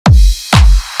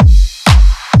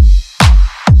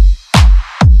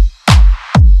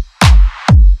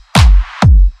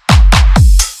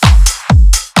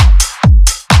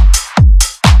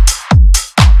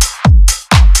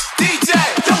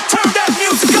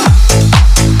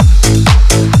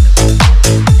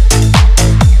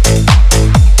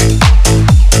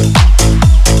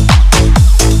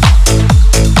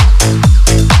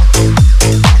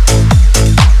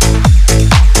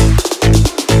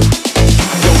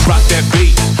Rock that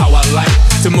beat, how I like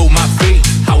to move my feet,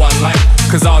 how I like.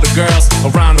 Cause all the girls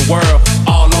around the world,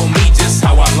 all on me, just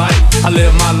how I like. I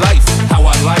live my life, how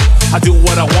I like. I do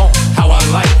what I want, how I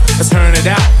like. Let's turn it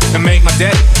out and make my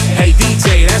day. Hey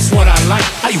DJ, that's what I like.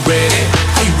 Are you ready?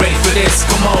 Are you ready for this?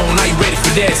 Come on, are you ready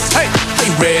for this? Hey, are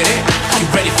you ready? Are you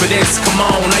ready for this? Come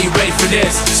on, are you ready for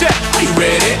this? Check. Are you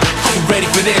ready? Are you ready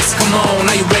for this? Come on,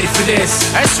 are you ready for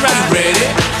this? That's right. Are you ready?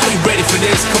 Are you ready for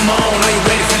this? Come on, are you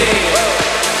ready for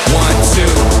this? 1, 2.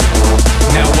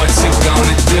 Now what you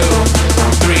gonna do?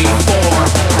 3, 4.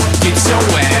 Get your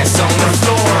ass on the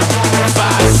floor.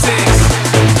 5, 6.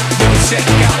 Yo, check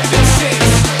out the 6.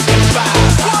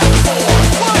 5,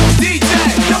 4. DJ,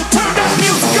 yo, turn that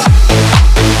music up.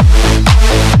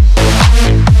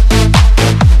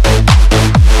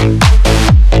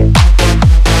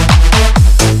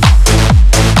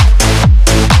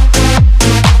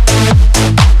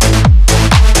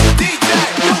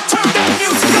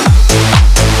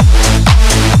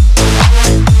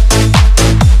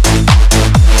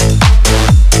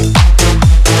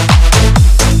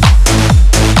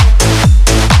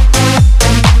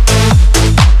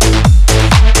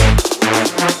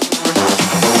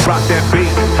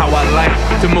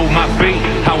 To move my feet,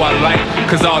 how I like.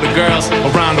 Cause all the girls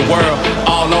around the world,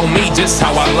 all on me, just how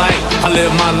I like. I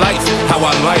live my life, how I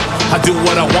like. I do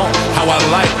what I want, how I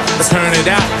like. Let's turn it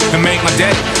out and make my day.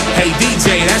 Hey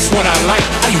DJ, that's what I like.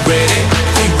 Are you ready?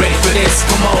 Are you ready for this?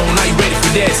 Come on, are you ready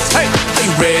for this? Hey, are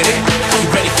you ready? Are you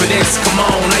ready for this? Come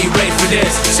on, are you ready for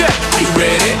this? Check. Are you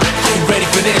ready? Are you ready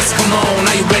for this? Come on,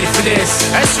 are you ready for this?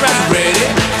 That's right. Are you ready?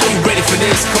 Are you ready for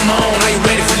this? Come on, are you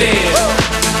ready for this?